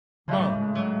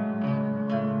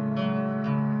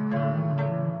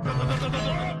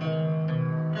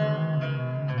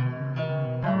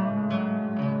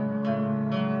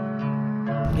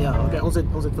ons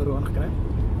het vir Roan gekry.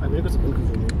 Ek weet ek het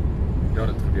ingezoom nie. Ja,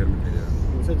 dit gebeur met video.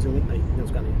 Ons het zoom nie. Nee,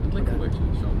 ons kan nie. Dit lyk goed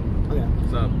actually, so. Okay.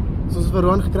 So, So ons het vir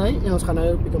Roan gekry en ons gaan nou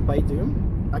Pick n Pay toe.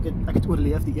 Ek het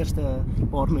oorleef die eerste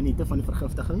paar minute van die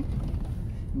vergiftiging.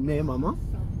 Nee, mamma.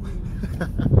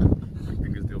 ek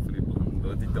dink dit is deel van die plan.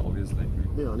 Dat dit te obvious lyk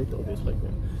nie. Ja, niet te obvious lyk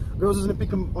nie. Okay, ons is in die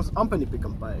ons is amper in die Pick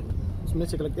n Pay. Ons moet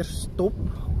net sekerlik eers stop.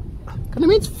 Kan 'n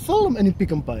mens film in die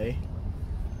Pick n Pay?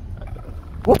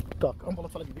 Kak, amper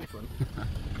val ek die telefoon.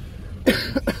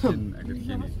 Ek het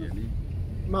geen idee nie.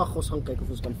 Maar ons gaan kyk of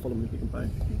ons kan film in die Pick n Pay.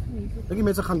 Dink die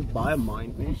mense gaan baie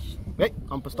mind nie. Hey,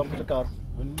 amper stop met die kar.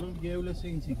 Wanneer jy jou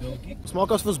lisensie dalkie? Ons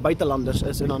maak as vir ons buitelanders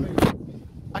is en dan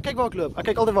ek kyk waar ek loop. Ek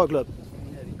kyk altyd waar ek loop.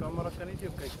 Nee, die kamera kan nie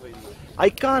jou kyk waar jy loop. Hy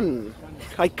kan.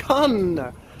 Hy kan.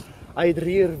 Hy het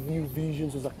rear view vision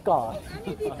soos 'n kaart.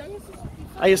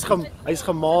 Hy is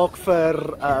gemaak vir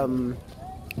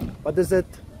wat is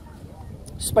dit?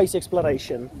 Space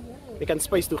exploration. Jy kan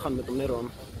space toe gaan met hom net rond.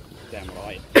 Damn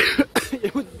right. jy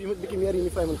moet bietjie meer in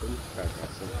die frame kom.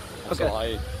 Okay.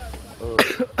 Hy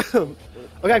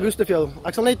Okay, ek hoes te veel.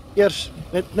 Ek sal net eers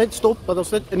net stop dat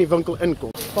ons net in die winkel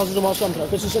inkom. Pas ons maar saam trek.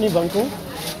 Dit is in die winkel.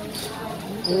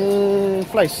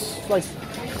 Vleis.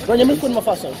 Dan jy moet gewoon maar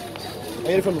vashou.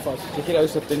 Hier van my vas. kyk hier ou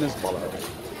se tennisballe.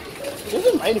 Dis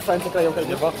nie my frame gekry om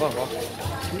kyk. Wag.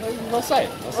 Wat sê?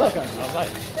 Okay.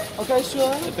 Okay, so.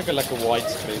 Dit is 'n lekker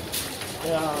widespread.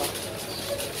 Ja.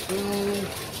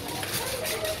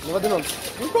 Wat doen ons?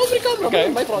 Hoe kom die kamera?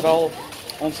 Okay, wel,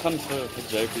 ons gaan vir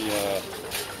JP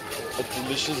 'n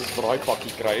delicious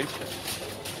braaipakkie kry.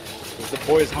 The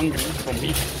boy is hungry for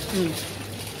meat.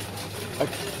 Ek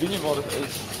weet nie wat dit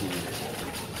is.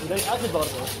 Jy dink ek het daar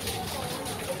was.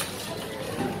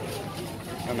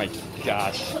 Oh my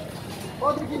gosh.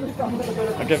 Wat dink jy met die kamera?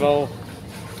 Okay, wel.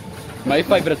 My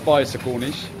favorite pie is 'n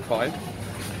Cornish pie.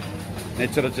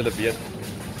 Net sodat julle weet.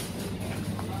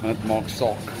 Dit maak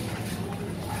saak.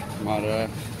 Maar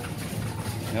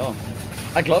ja.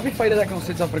 Ek glo die feit dat ek nog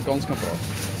steeds Afrikaans kan praat.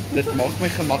 Dit maak my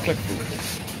gemaklik voel.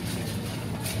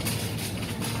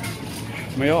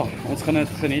 Maar ja, ons gaan dit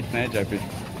geniet, né, JP?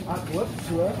 Ek hoop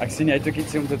so. Ek sien jy het ook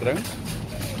iets om te drink.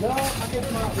 Ja, ek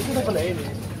het maar, ek het wel hê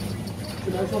nie.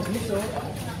 So nou is ons nie so.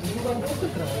 Ons moet dan op te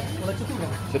kry. Want ek sê toe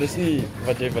gaan. So dis nie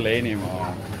wat jy wil hê nie,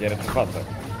 maar jy het dit gevat.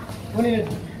 O nee.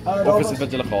 Of is dit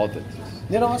wat jy gehad het?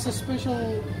 Nee, daar was 'n special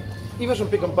iewers op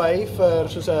Pick n Pay vir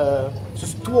soos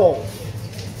 12.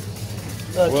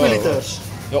 2 liters.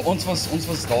 Ja, ons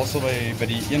was daarso by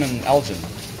die een in Elgin.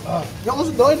 Ja, ons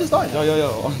het daai dis daai. Ja.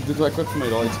 Dit het ek ook vir my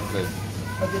daai iets gekry.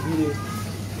 Wat het hierdie?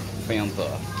 Fanta.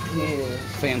 Nee,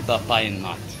 Fanta pine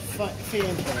nut.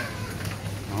 Fanta.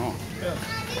 Oh. Ja.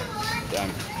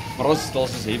 Damn. Maar ons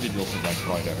daar's is heavy deals op Black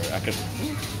Friday. Ek het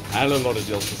hele lot of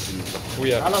deals gesien.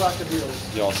 Goeie. Alle lekker deals.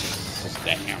 Ja, soos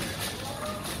damn.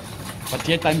 Wat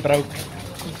jy time broke.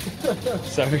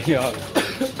 So ja.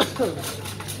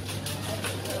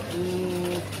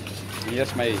 Hier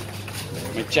is my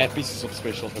chappies is op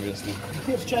special geweest nie.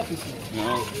 Hier is chappies.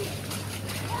 Ja.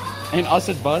 En as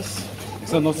dit was, ek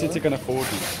sal nog steeds kan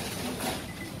afford nie.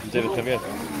 Het jy dit geweet?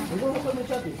 Hoe gaan met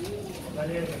chappies?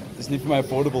 Het is nie vir my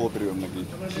affordable op die oomblik nie.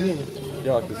 Nee.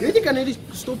 Ja, ek Jy weet jy kan net die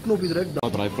stopknopie druk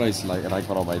dan. Daai prys lyk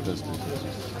waar daar buite is.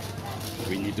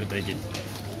 We need to take it.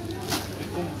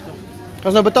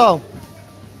 Gaan nou betaal.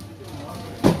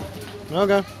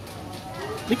 Okay.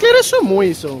 Die klere is so mooi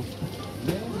hierso.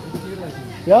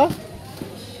 Ja?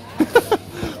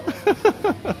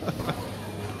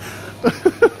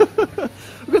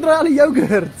 Ek het al die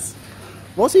yoghurts.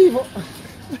 Wat is hier? Wat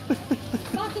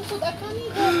is goed, ek kan nie.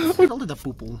 Ek het altyd 'n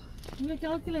poepel. Jy moet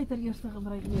calculator eers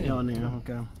gebruik nie. Ja nee,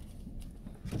 okay.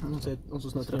 Ons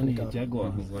is nou terug in die kar.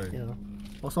 Jaguar. Ja.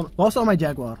 Waar staan my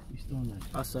Jaguar? Hier staan hy.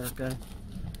 As okay.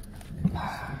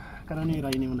 Kan nou nie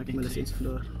ry nie want ek het my lisensie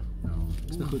verloor.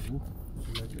 Is dit goed?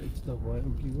 Lekker uitstap baie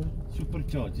ooplie hoor.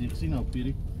 Supercharge, jy gesien nou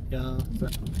Pierre? Ja,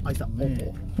 hy's daar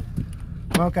op.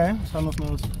 Maar okay, ons gaan ons nou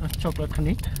ons chocolate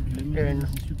geniet. En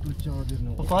supercharger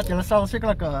nou. of wat, julle sal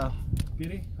sekerlik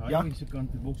Pierre, Ja. hy se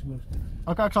kant die boksburg.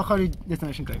 okay, ek sal gou die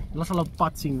destination kry. Julle sal 'n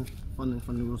pad sien van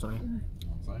hoe ons ry.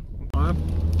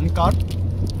 In die kar.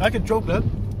 Ek het chocolate.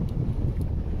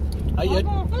 Hy het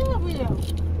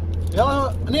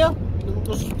ja, nee.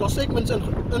 Ons segments in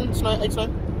sny uitsny.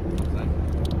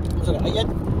 Ons sê hy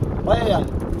het baie ja.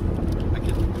 Ek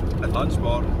het 'n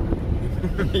lunchbar.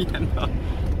 Ja.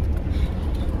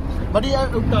 Maar die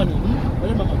ook daar nie. Wat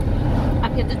is maar.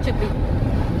 Ek het 'n chippy.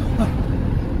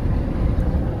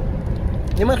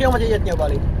 Nie mag jy wat jy eet nie,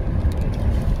 Bali.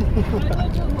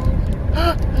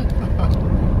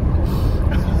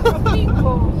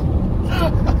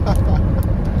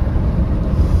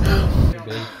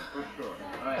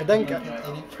 Ek dink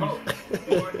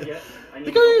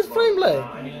Ek kan nie frame bly.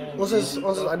 Ons is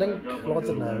ek dink laat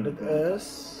dit nou. Dit is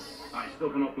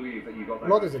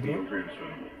Wat is dit?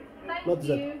 Wat is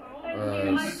dit?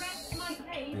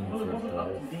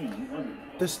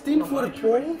 Dis 10 voor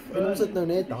 12 en ons het nou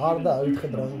net harde hout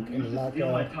gedrink en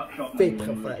lekker vet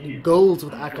gevry. Die goals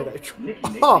wat ek het.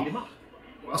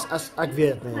 As ek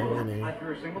weet nee. Ek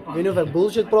weet nie of ek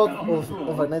bullshit praat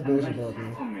of ek net bullshit praat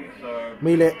nie.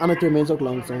 Maar julle ander twee mense ook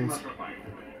langs ons.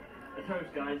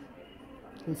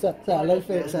 En sê hallo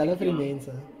vir die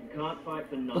mense.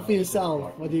 Of vir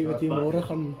jouself, wat jy môre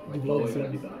gaan die vlog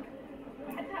sien.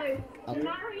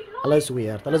 Hulle is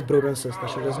weird, hulle is broer en suster,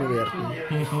 so dis nie weird nie.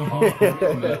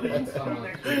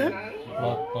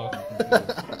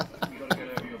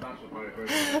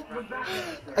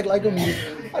 Ek like hom.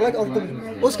 Ek like altyd.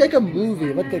 Ons kyk 'n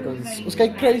movie, wat kyk ons? Ons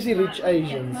kyk Crazy Rich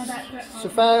Asians.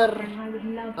 Sover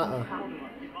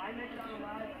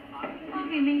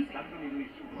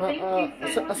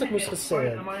as ek moes gesê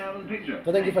het,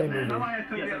 wat dink jy van die movie?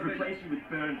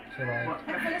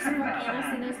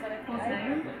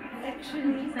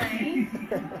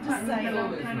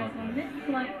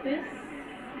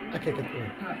 Ek kyk dit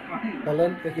ook.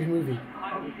 Helen, kyk die movie.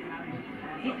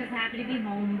 He's just happy to be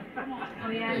home.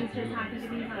 Oh yeah, he's just happy to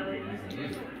be home.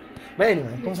 Maar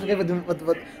anyway, kom ons gaan even doen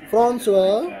wat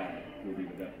François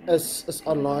is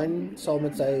online saam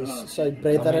met sy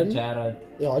brethren. Jared.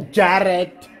 Ja,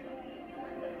 Jared.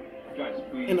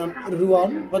 En dan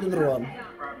Roan, wat doen Roan?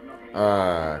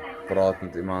 Praat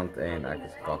met iemand en ek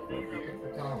is kakkel.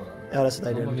 Ja, dat is wat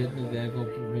hy Ek doen. weet nie werk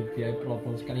op met jy praat,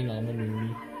 ons kan nie name noem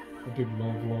nie. Op die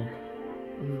vlog.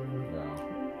 Ja.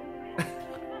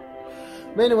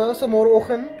 Maar anyway, ons sal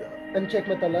môreoggend incheck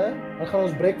met hulle. Dan gaan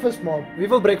ons breakfast maak. Wie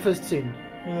wil breakfast sien?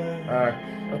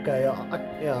 Okay, ja.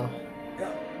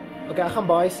 Okay, ek gaan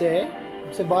bye sê.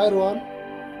 Sê bye Roan.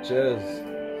 Cheers.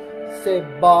 Sê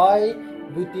bye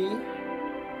Boetie.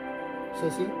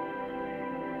 Sissie.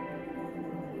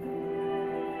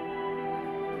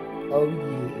 Oh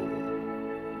yeah.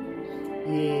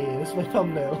 Yeah, dis my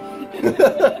thumbnail.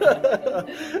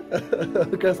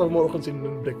 Okay, sal môreoggend sien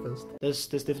doen breakfast. Dis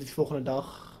definitief volgende dag.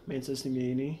 Mense is nie meer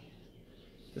hier nie.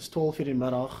 Dis 12:00 in die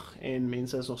middag en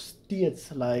mense is nog steeds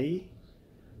lui.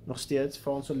 Nog steeds,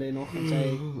 Frans lê nog in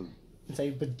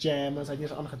sy pyjamas, hy het nie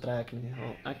eens aangetrek nie.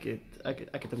 Ek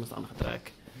het hom eens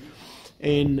aangetrek.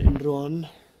 En Roan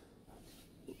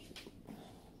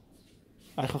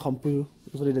hy gaan poe.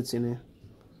 Ons wil dit sien nie.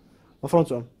 Maar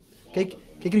Frans, kyk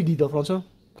die detail Frans.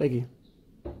 Kyk hier.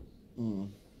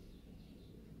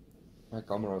 My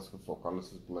kamera is gefok,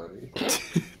 alles is blurry.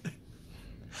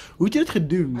 Hoe het jy dit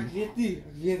gedoen? Ek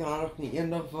weet rarig nie.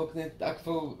 Eendag wil ek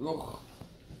wil nog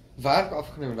werk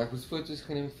afgeneem. Ek moes foto's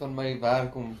geneem van my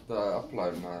werk om te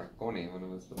upload, maar ek kon nie want dit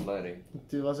was te blurry.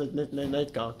 Toe was dit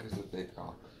net kaak. Is dit net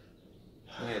kaak.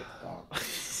 Net kaak.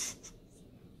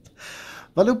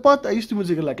 Wel op pad huis toe moet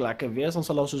seker lekker wees. Ons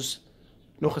sal daar soos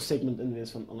nog 'n segment in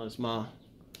wees van alles, maar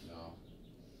Ja.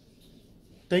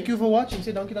 Thank you for watching.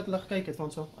 Sê dankie dat julle gekyk het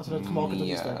van so as hulle dit gemaak het op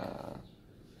die stuk.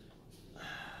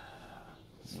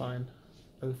 It's fine.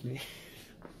 Both me.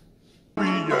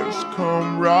 Yes,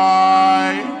 come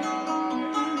right.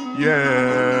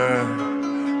 Yeah.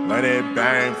 Let it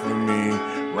bang for me,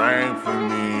 rain for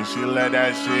me. She let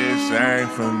that shit sing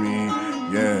for me.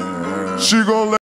 Yeah. She gon' let